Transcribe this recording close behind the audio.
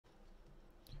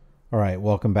All right,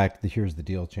 welcome back to the Here's the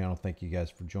Deal channel. Thank you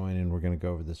guys for joining. We're going to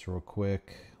go over this real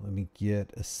quick. Let me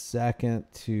get a second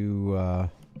to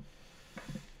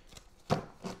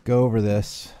go over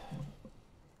this.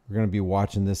 We're going to be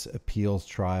watching this appeals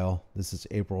trial. This is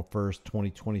April 1st,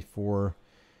 2024.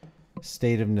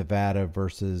 State of Nevada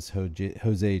versus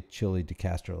Jose Chille de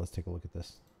Castro. Let's take a look at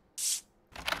this.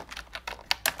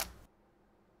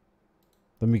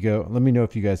 Let me know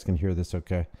if you guys can hear this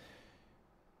okay.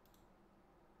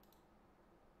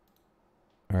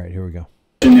 All right, here we go.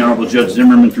 And the Honorable Judge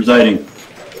Zimmerman presiding.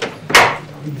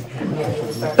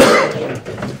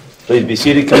 Please be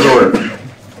seated. Come to order.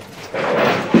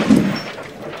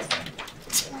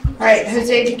 All right,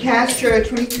 Jose de Castro,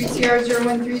 23 CR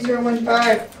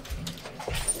 013015.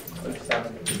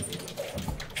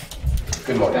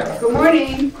 Good morning. Good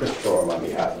morning. Chris Storm on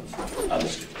behalf of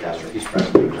Mr. Castro. He's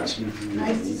present.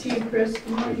 Nice to see you, Chris. Good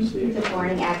morning. Good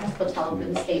morning, Agnes Patel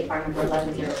from the State Farm number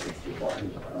 11064.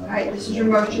 All right, this is your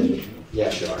motion.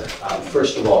 Yes, Your Honor.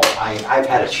 First of all, I've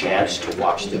had a chance to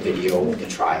watch the video of the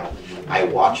trial. I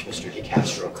watched Mr. de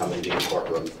Castro come into the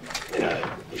courtroom in an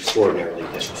extraordinarily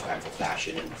disrespectful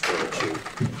fashion and refer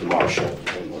to the marshal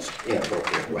in the most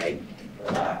inappropriate way.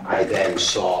 I then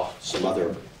saw some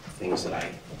other things that I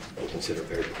consider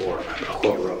very poor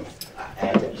courtroom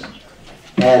antics.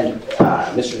 And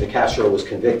Mr. de Castro was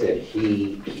convicted.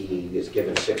 He is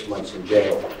given 6 months in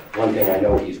jail. One thing I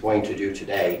know he's going to do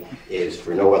today is,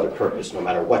 for no other purpose, no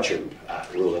matter what your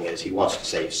ruling is, he wants to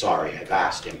say sorry. I've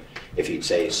asked him if he'd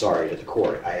say sorry to the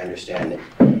court. I understand that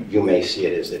you may see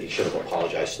it as that he should have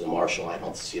apologized to the marshal. I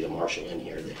don't see the marshal in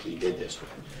here that he did this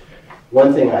with.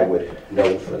 One thing I would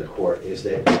note for the court is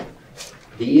that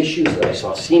the issues that I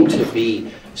saw seem to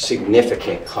be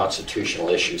significant constitutional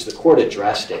issues. The court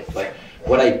addressed it, but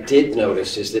what I did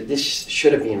notice is that this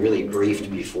should have been really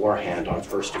briefed beforehand on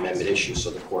First Amendment issues,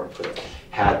 so the court could have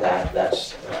had that.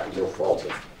 That's no fault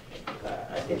of,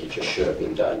 I think it just should have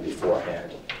been done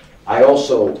beforehand. I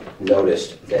also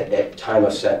noticed that at time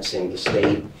of sentencing, the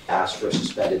state asked for a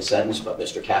suspended sentence, but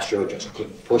Mr. Castro just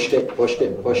pushed it,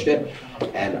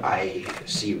 and I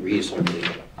see reasonably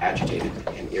agitated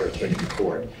and irritated the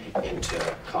court into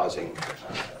causing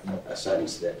a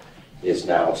sentence that is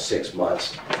now 6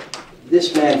 months.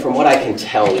 This man, from what I can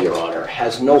tell, Your Honor,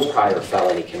 has no prior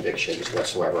felony convictions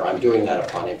whatsoever. I'm doing that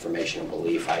upon information and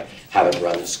belief. I haven't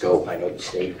run the scope. I know the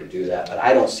state could do that, but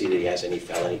I don't see that he has any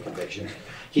felony convictions.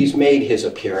 He's made his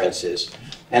appearances,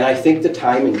 and I think the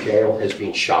time in jail has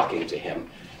been shocking to him.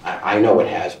 I know it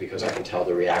has, because I can tell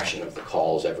the reaction of the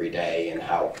calls every day and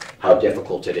how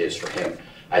difficult it is for him.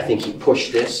 I think he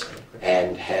pushed this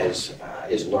and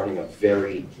is learning a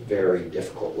very, very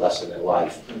difficult lesson in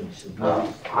life.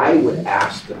 I would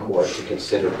ask the court to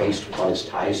consider, based upon his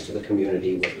ties to the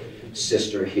community, with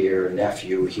sister here,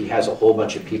 nephew, he has a whole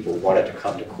bunch of people who wanted to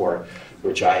come to court,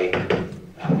 which I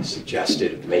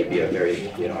suggested maybe a very,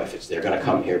 if they're going to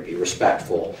come here, be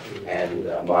respectful and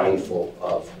mindful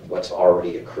of what's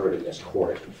already occurred in this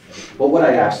court. But what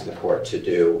I asked the court to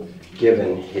do,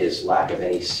 given his lack of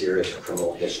any serious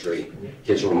criminal history,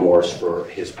 his remorse for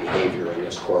his behavior in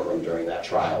this courtroom during that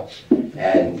trial,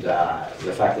 and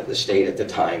the fact that the state at the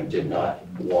time did not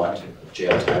want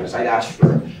jail time, is I'd ask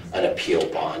for an appeal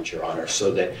bond, Your Honor, so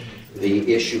that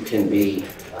the issue can be,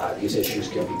 these issues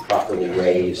can be properly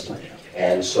raised.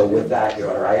 And so with that, Your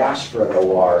Honor, I asked for an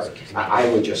OR. I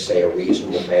would just say a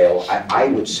reasonable bail. I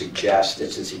would suggest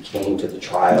that since he came to the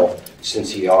trial, since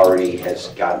he already has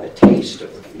gotten a taste of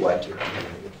what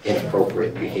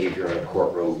inappropriate behavior in a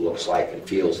courtroom looks like and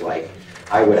feels like,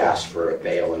 I would ask for a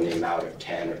bail in the amount of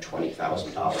 $10,000 or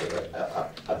 $20,000,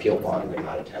 appeal bond in the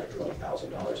amount of $10,000 or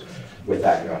 $20,000. With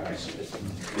that, Your Honor, I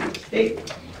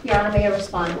submit. Your Honor, may I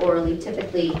respond orally?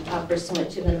 Typically,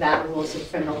 pursuant to the Nevada rules of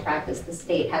criminal practice, the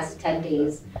state has 10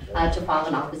 days to file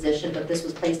an opposition, but this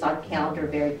was placed on calendar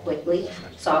very quickly,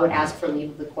 so I would ask for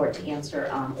leave of the court to answer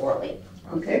orally.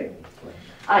 Okay.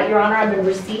 Your Honor, I'm in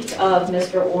receipt of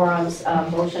Mr. Orum's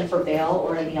motion for bail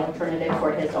or the alternative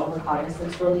for his own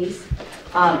recognizance release.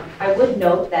 I would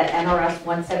note that NRS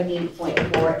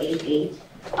 178.488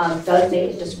 does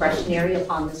make it discretionary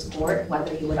upon this court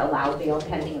whether you would allow bail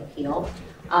pending appeal.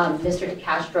 Mr. de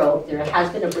Castro, there has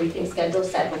been a briefing schedule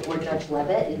set before Judge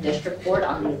Levitt in district court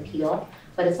on the appeal,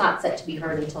 but it's not set to be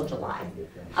heard until July.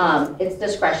 It's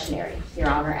discretionary, Your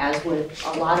Honor, as with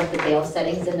a lot of the bail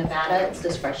settings in Nevada, it's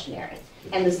discretionary.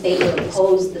 And the state will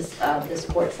oppose this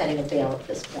court setting a bail at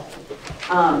this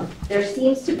point. There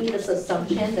seems to be this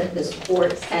assumption that this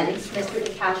court sentenced Mr. de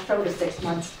Castro to 6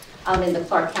 months in the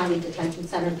Clark County Detention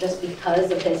Center just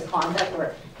because of his conduct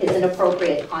or his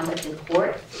inappropriate conduct in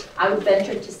court. I would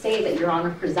venture to say that Your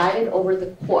Honor presided over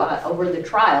the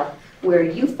trial where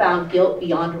you found guilt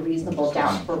beyond a reasonable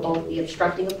doubt for both the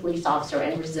obstructing a police officer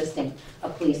and resisting a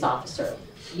police officer.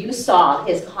 You saw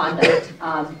his conduct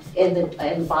in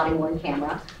the body-worn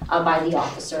camera by the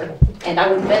officer, and I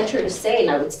would venture to say,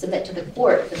 and I would submit to the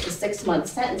court, that the 6-month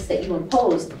sentence that you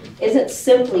imposed isn't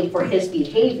simply for his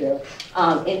behavior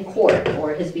in court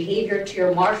or his behavior to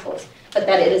your marshals, but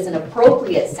that it is an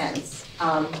appropriate sentence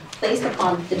placed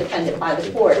upon the defendant by the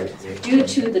court due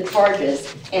to the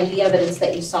charges and the evidence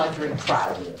that you saw during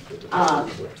trial.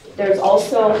 There's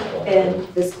also been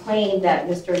this claim that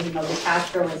Mr.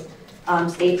 DeCastro has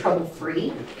stayed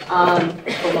trouble-free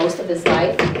for most of his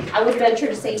life. I would venture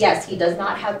to say, yes, he does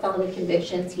not have felony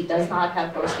convictions, he does not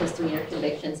have gross misdemeanor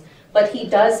convictions, but he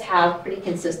does have pretty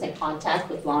consistent contact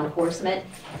with law enforcement.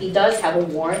 He does have a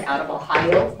warrant out of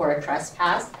Ohio for a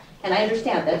trespass, and I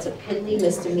understand that's a piddly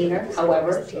misdemeanor,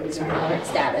 however, it is in warrant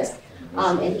status.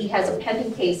 And he has a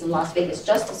pending case in Las Vegas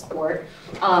Justice Court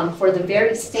for the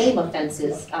very same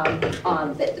offenses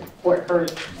that the court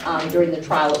heard during the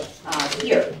trial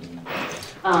here.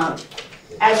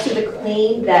 As to the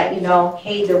claim that,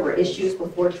 hey, there were issues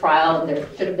before trial and there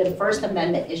should have been First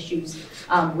Amendment issues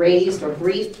raised or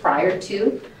briefed prior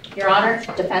to, Your Honor,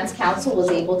 defense counsel was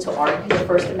able to argue the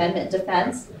First Amendment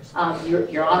defense.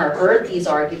 Your Honor heard these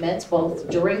arguments both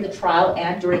during the trial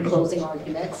and during closing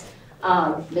arguments.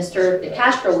 Mr.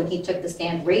 DeCastro, when he took the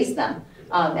stand, raised them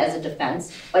as a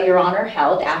defense, but Your Honor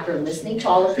held, after listening to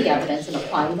all of the evidence and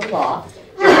applying the law,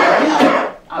 Your Honor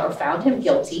held or found him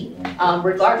guilty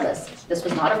regardless. This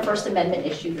was not a First Amendment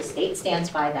issue. The state stands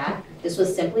by that. This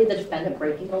was simply the defendant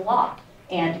breaking the law.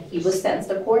 And he was sentenced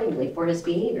accordingly for his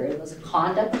behavior. It was a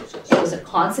conduct, it was a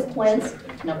consequence,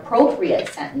 an appropriate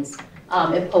sentence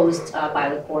imposed by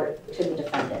the court to the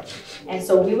defendant. And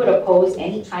so we would oppose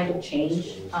any kind of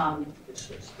change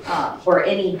or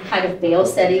any kind of bail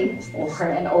setting or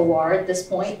an OR at this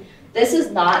point. This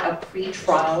is not a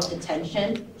pretrial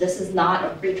detention. This is not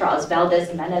a pretrial, as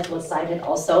Valdez-Jimenez was cited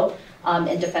also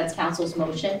in defense counsel's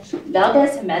motion.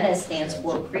 Valdez-Jimenez stands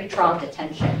for pretrial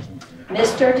detention.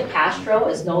 Mr. DeCastro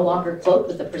is no longer cloaked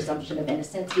with the presumption of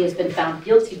innocence. He has been found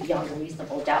guilty beyond a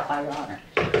reasonable doubt by Your Honor.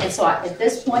 And so at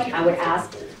this point, I would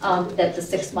ask that the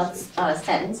 6-month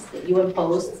sentence that you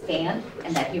imposed stand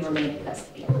and that he remain in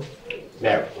custody.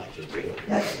 Mayor, I'd like to agree.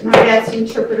 Yes, and I would ask the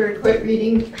interpreter to quit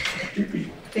reading.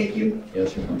 Thank you.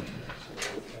 Yes, Your Honor.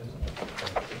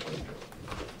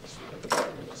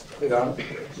 Your Honor.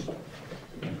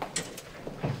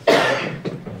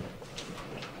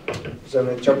 Is there an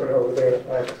interpreter over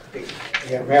there?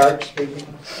 Yeah, Merrick speaking.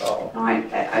 Oh. No,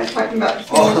 I was talking about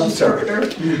the Oh, I'm Spanish sorry.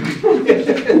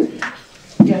 interpreter.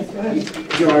 Yes, go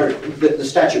ahead. Your Honor, the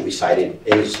statute we cited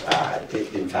is,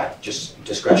 in fact, just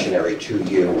discretionary to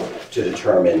you to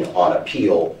determine on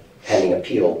appeal, pending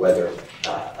appeal, whether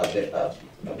a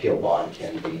appeal bond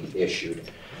can be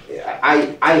issued.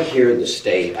 I hear the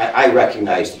state. I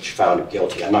recognize that you found him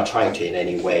guilty. I'm not trying to in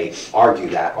any way argue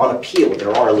that. On appeal,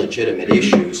 there are legitimate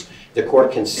issues. The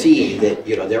court can see that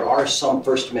there are some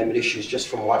First Amendment issues just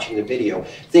from watching the video,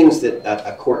 things that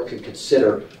a court could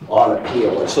consider on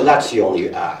appeal. And so that's the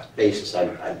only basis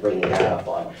I'm bringing that up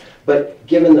on. But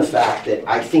given the fact that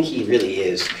I think he really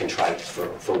is contrite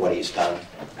for what he's done.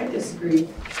 I disagree.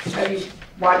 Have you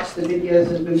watched the videos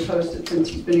that have been posted since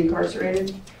he's been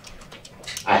incarcerated?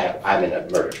 I have. I'm in a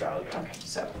murder trial. Okay,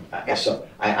 so. So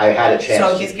I had a chance.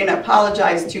 So he's going to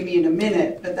apologize to me in a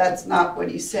minute, but that's not what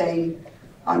he's saying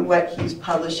on what he's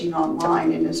publishing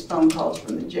online in his phone calls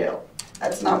from the jail.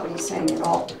 That's not what he's saying at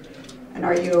all. And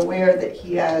are you aware that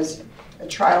he has a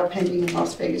trial pending in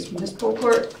Las Vegas Municipal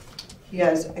Court? He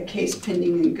has a case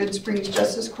pending in Good Springs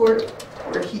Justice Court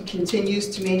where he continues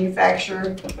to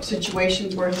manufacture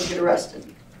situations where he'll get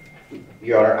arrested.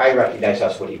 Your Honor, I recognize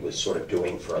that's what he was sort of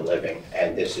doing for a living,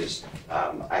 and this is,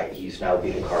 he's now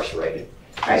being incarcerated.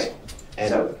 Right.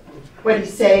 So what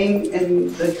he's saying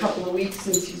in the couple of weeks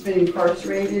since he's been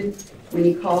incarcerated, when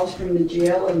he calls from the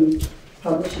jail and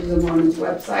publishes them on his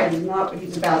website, is not what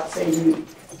he's about to say to me.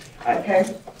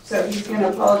 Okay? So he's going to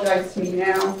apologize to me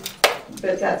now,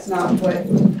 but that's not what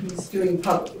he's doing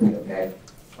publicly, okay?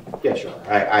 Yes, Your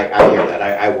Honor, I hear that.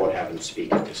 I won't have him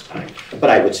speak at this time, but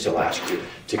I would still ask you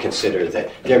to consider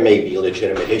that there may be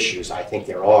legitimate issues. I think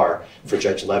there are for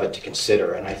Judge Levitt to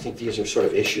consider, and I think these are sort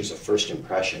of issues of first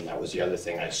impression. That was the other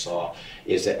thing I saw,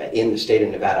 is that in the state of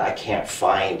Nevada, I can't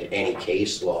find any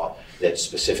case law that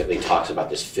specifically talks about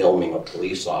this filming of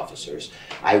police officers.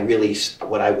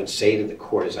 What I would say to the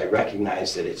court is I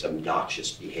recognize that it's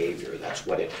obnoxious behavior. That's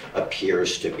what it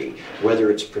appears to be.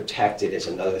 Whether it's protected is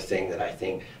another thing that I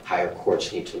think higher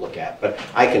courts need to look at. But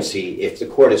I can see if the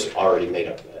court has already made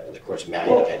up the court's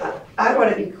manual. Well, I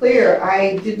want to be clear.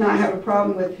 I did not have a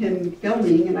problem with him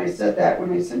filming, and I said that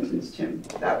when I sentenced him.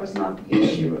 That was not the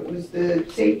issue. It was the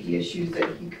safety issues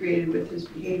that he created with his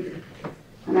behavior.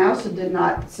 And I also did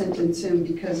not sentence him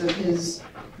because of his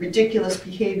ridiculous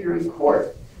behavior in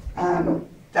court.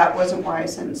 That wasn't why I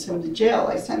sentenced him to jail.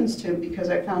 I sentenced him because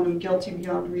I found him guilty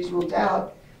beyond reasonable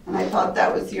doubt, and I thought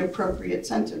that was the appropriate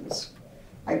sentence.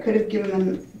 I could have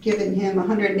given him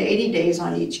 180 days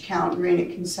on each count and ran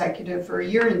it consecutive for a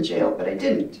year in jail, but I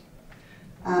didn't.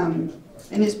 And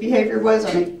his behavior was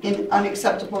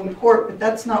unacceptable in court, but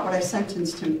that's not what I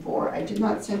sentenced him for. I did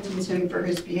not sentence him for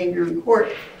his behavior in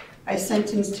court. I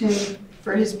sentenced him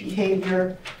for his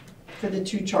behavior for the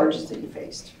 2 charges that he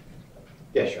faced.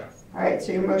 Yes, sure. All right,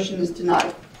 so your motion is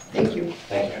denied. Thank you.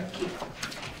 Thank you.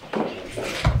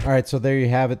 All right, so there you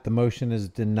have it. The motion is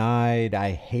denied.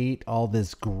 I hate all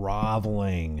this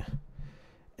groveling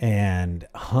and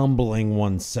humbling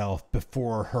oneself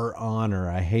before her honor.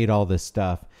 I hate all this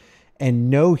stuff. And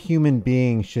no human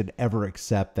being should ever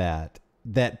accept that.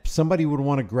 That somebody would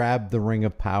want to grab the ring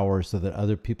of power so that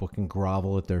other people can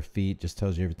grovel at their feet just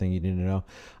tells you everything you need to know.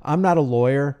 I'm not a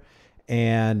lawyer,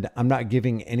 and I'm not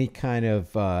giving any kind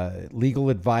of legal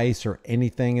advice or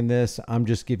anything in this. I'm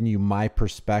just giving you my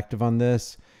perspective on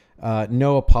this.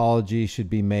 No apology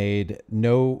should be made.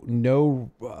 The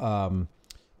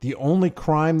only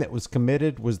crime that was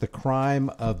committed was the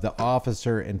crime of the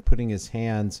officer in putting his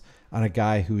hands on a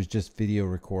guy who was just video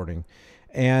recording.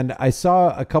 And I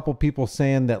saw a couple people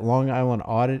saying that Long Island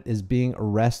Audit is being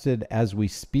arrested as we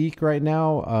speak right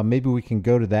now. Maybe we can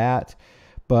go to that.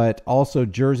 But also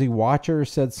Jersey Watcher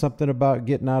said something about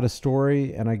getting out a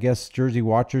story. And I guess Jersey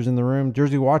Watcher's in the room.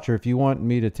 Jersey Watcher, if you want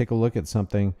me to take a look at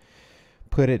something,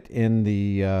 put it in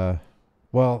the,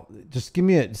 well, just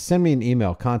send me an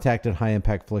email,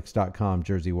 contact@highimpactflix.com,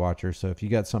 Jersey Watcher. So if you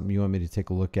got something you want me to take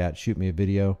a look at, shoot me a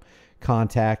video.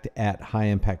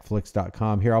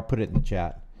 Contact@highimpactflix.com. Here, I'll put it in the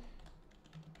chat.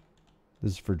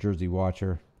 This is for Jersey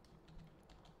Watcher.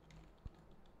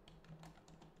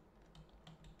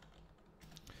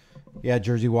 Yeah,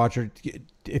 Jersey Watcher.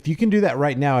 If you can do that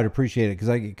right now, I'd appreciate it because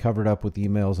I get covered up with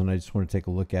emails and I just want to take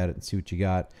a look at it and see what you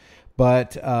got.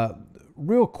 But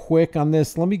real quick on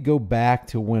this, let me go back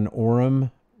to when Orim,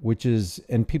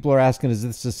 and people are asking, is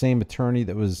this the same attorney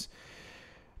that was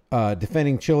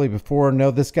defending Chille before? No,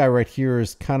 this guy right here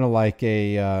is kind of like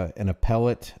an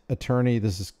appellate attorney.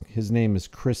 His name is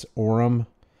Chris Orim.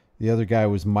 The other guy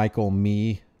was Michael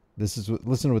Mee. Listen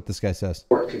to what this guy says.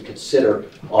 Court could consider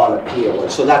on appeal,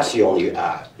 and so that's the only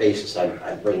basis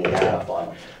I'm bringing that up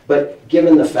on. But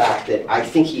given the fact that I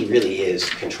think he really is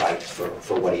contrite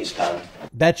for what he's done,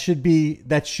 that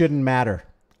shouldn't matter.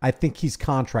 I think he's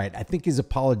contrite. I think he's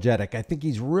apologetic. I think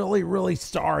he's really, really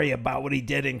sorry about what he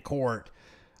did in court.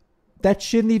 That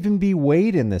shouldn't even be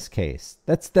weighed in this case.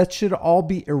 That should all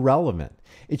be irrelevant.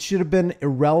 It should have been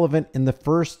irrelevant in the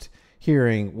first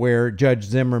hearing where Judge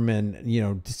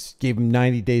Zimmerman, just gave him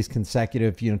 90 days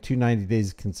consecutive, 290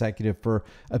 days consecutive for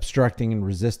obstructing and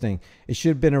resisting. It should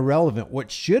have been irrelevant. What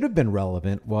should have been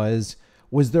relevant was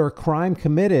there a crime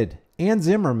committed? And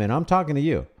Zimmerman, I'm talking to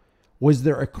you. Was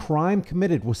there a crime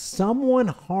committed? Was someone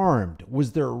harmed?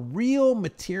 Was there a real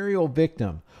material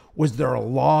victim? Was there a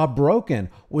law broken?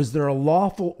 Was there a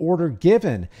lawful order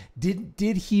given? Did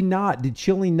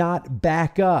Chille not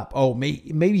back up? Oh,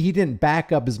 maybe he didn't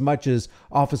back up as much as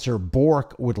Officer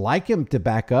Bork would like him to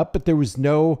back up, but there was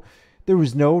no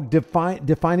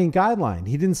defining guideline.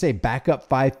 He didn't say back up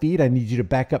 5 feet. I need you to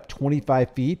back up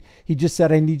 25 feet. He just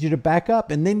said, I need you to back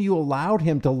up. And then you allowed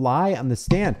him to lie on the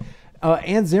stand.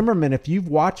 And Zimmerman, if you've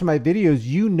watched my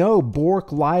videos,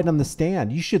 Bork lied on the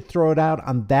stand. You should throw it out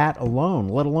on that alone,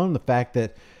 let alone the fact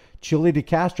that Chille de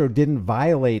Castro didn't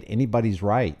violate anybody's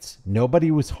rights. Nobody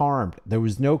was harmed. There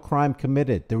was no crime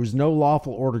committed. There was no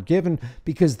lawful order given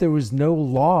because there was no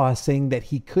law saying that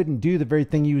he couldn't do the very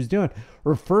thing he was doing.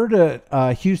 Refer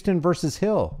to Houston versus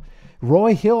Hill.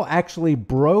 Roy Hill actually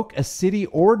broke a city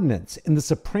ordinance, and the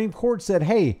Supreme Court said,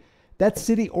 hey, that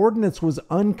city ordinance was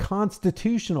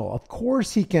unconstitutional. Of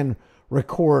course he can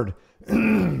record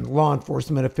law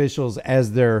enforcement officials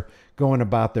as they're going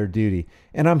about their duty.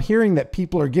 And I'm hearing that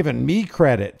people are giving me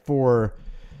credit for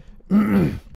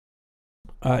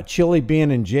Chille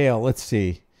being in jail. Let's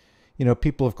see. You know,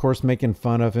 people, of course, making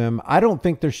fun of him. I don't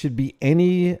think there should be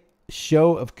any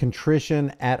show of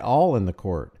contrition at all in the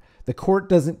court. The court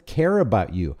doesn't care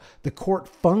about you. The court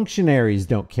functionaries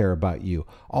don't care about you.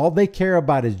 All they care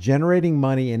about is generating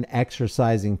money and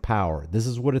exercising power. This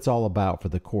is what it's all about for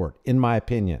the court, in my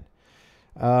opinion.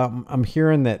 I'm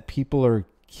hearing that people are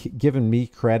giving me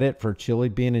credit for Chille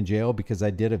being in jail because I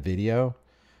did a video.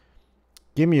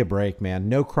 Give me a break, man.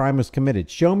 No crime was committed.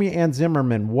 Show me, Ann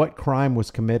Zimmerman, what crime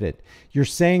was committed. You're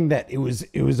saying that it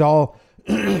was all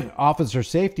officer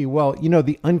safety. Well, you know,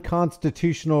 the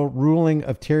unconstitutional ruling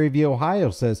of Terry v.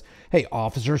 Ohio says, hey,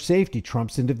 officer safety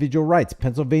trumps individual rights.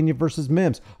 Pennsylvania versus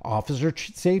Mims, officer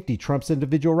safety trumps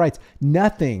individual rights.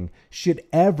 Nothing should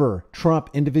ever trump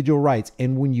individual rights.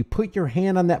 And when you put your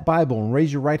hand on that Bible and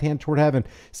raise your right hand toward heaven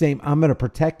saying, I'm going to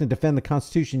protect and defend the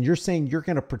Constitution, you're saying you're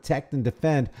going to protect and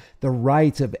defend the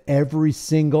rights of every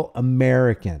single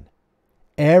American.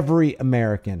 Every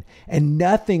American. And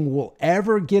nothing will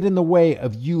ever get in the way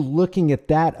of you looking at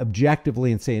that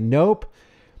objectively and saying, nope,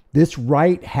 this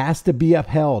right has to be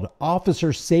upheld.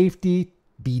 Officer safety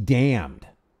be damned.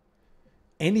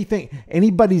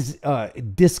 Anybody's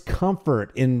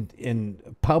discomfort in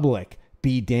public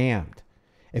be damned.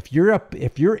 If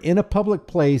you're in a public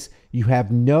place, you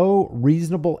have no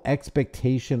reasonable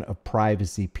expectation of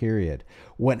privacy, period.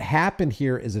 What happened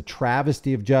here is a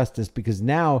travesty of justice because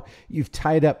now you've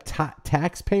tied up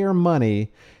taxpayer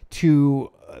money to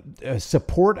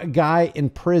support a guy in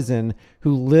prison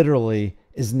who literally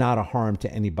is not a harm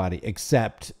to anybody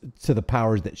except to the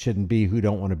powers that shouldn't be who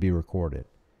don't want to be recorded.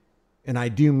 And I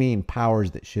do mean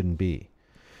powers that shouldn't be.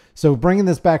 So bringing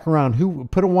this back around, who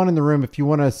put a 1 in the room if you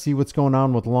want to see what's going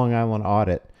on with Long Island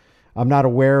audit. I'm not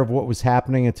aware of what was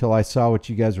happening until I saw what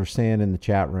you guys were saying in the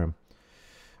chat room.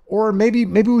 Or maybe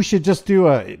we should just do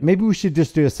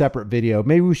a separate video.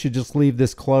 Maybe we should just leave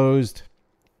this closed.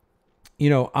 You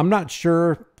know, I'm not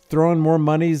sure throwing more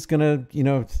money is gonna, you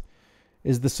know,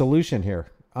 is the solution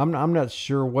here. I'm not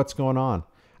sure what's going on.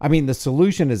 I mean, the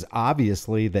solution is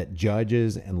obviously that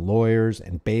judges and lawyers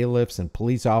and bailiffs and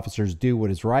police officers do what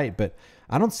is right, but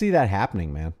I don't see that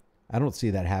happening, man. I don't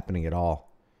see that happening at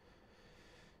all.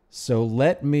 So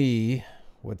let me,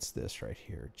 what's this right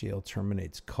here? Jail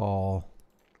terminates call.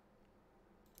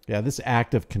 Yeah, this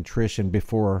act of contrition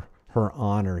before her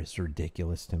honor is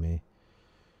ridiculous to me.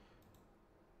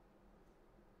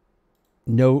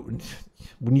 No,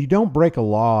 when you don't break a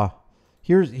law,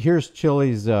 here's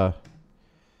Chille's, I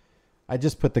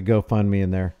just put the GoFundMe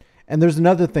in there. And there's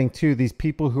another thing too. These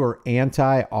people who are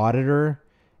anti-auditor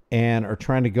and are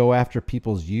trying to go after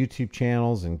people's YouTube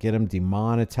channels and get them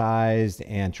demonetized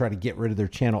and try to get rid of their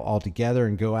channel altogether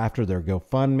and go after their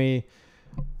GoFundMe.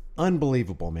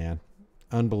 Unbelievable, man.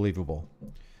 Unbelievable.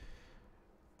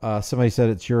 Somebody said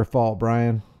it's your fault,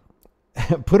 Brian.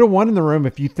 Put a 1 in the room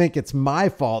if you think it's my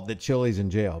fault that Chille's in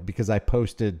jail because I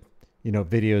posted, you know,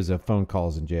 videos of phone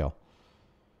calls in jail.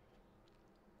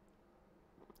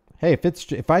 Hey,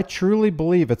 if I truly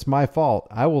believe it's my fault,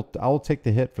 I will take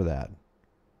the hit for that.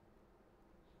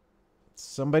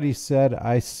 Somebody said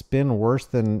I spin worse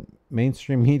than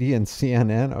mainstream media and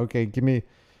CNN. Okay, give me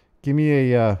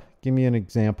an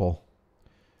example.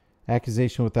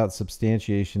 Accusation without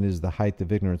substantiation is the height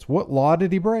of ignorance. What law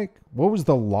did he break? What was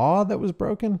the law that was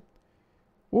broken?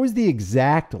 What was the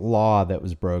exact law that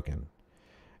was broken?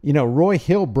 You know, Roy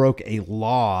Hill broke a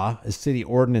law, a city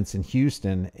ordinance in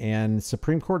Houston, and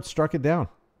Supreme Court struck it down.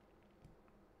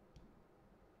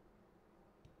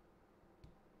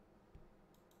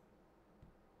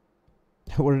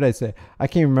 What did I say? I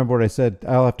can't remember what I said.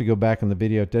 I'll have to go back in the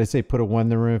video. Did I say put a 1 in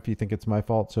the room if you think it's my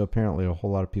fault? So apparently a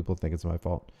whole lot of people think it's my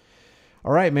fault.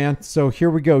 All right, man. So here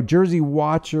we go. Jersey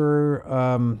Watcher.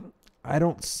 I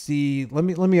don't see. Let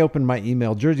me open my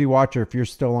email. Jersey Watcher, if you're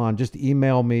still on, just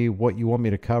email me what you want me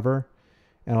to cover,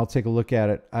 and I'll take a look at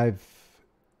it.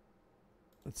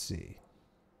 Let's see.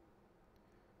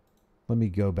 Let me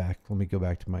go back. Let me go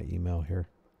back to my email here.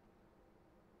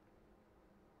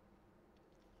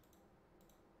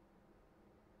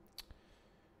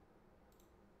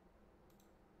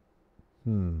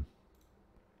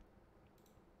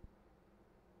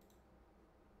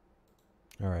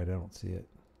 All right, I don't see it.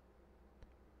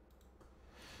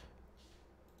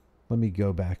 Let me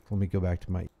go back. Let me go back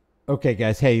to my... Okay,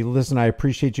 guys. Hey, listen, I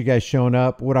appreciate you guys showing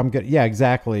up. What I'm good... Yeah,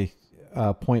 exactly.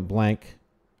 Point blank.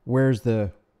 Where's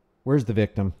the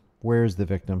victim? Where's the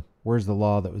victim? Where's the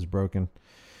law that was broken?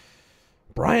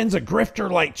 Brian's a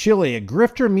grifter like Chille. A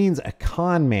grifter means a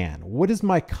con man. What is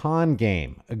my con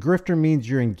game? A grifter means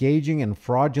you're engaging in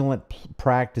fraudulent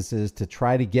practices to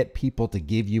try to get people to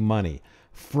give you money.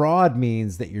 Fraud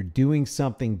means that you're doing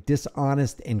something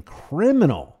dishonest and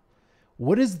criminal.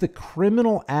 What is the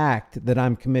criminal act that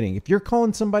I'm committing? If you're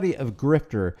calling somebody a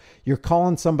grifter, you're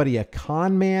calling somebody a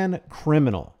con man,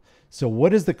 criminal. So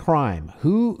what is the crime?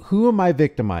 Who am I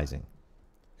victimizing?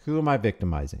 Who am I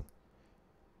victimizing?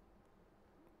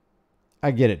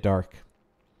 I get it, Dark.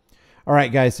 All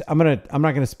right, guys, I'm not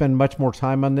going to spend much more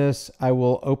time on this. I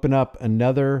will open up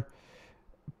another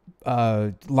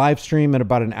live stream in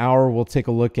about an hour. We'll take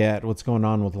a look at what's going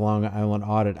on with Long Island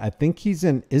audit. I think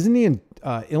isn't he in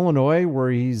Illinois,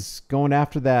 where he's going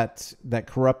after that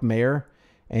corrupt mayor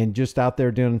and just out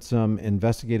there doing some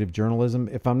investigative journalism.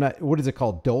 If I'm not, what is it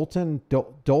called? Dalton,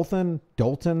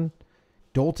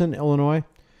 Illinois.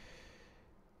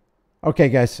 Okay,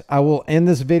 guys, I will end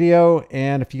this video.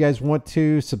 And if you guys want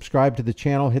to subscribe to the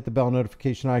channel, hit the bell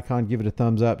notification icon, give it a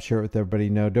thumbs up, share it with everybody.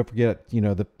 Don't forget,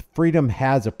 the freedom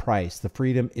has a price. The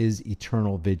freedom is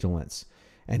eternal vigilance.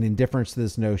 And indifference to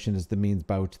this notion is the means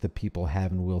by which the people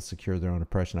have and will secure their own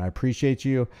oppression. I appreciate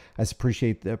you. I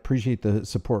appreciate the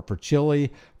support for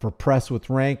Chille, for Press with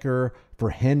Rancor,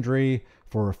 for Hendry,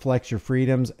 for Reflects Your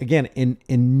Freedoms. Again, in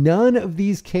none of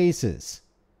these cases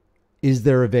is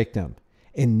there a victim.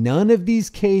 In none of these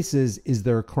cases is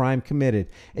there a crime committed,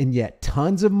 and yet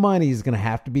tons of money is going to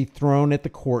have to be thrown at the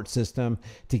court system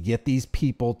to get these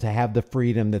people to have the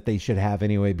freedom that they should have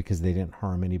anyway, because they didn't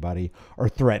harm anybody or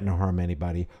threaten to harm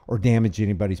anybody or damage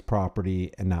anybody's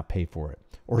property and not pay for it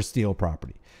or steal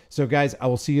property. So guys, I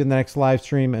will see you in the next live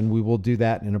stream, and we will do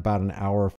that in about an hour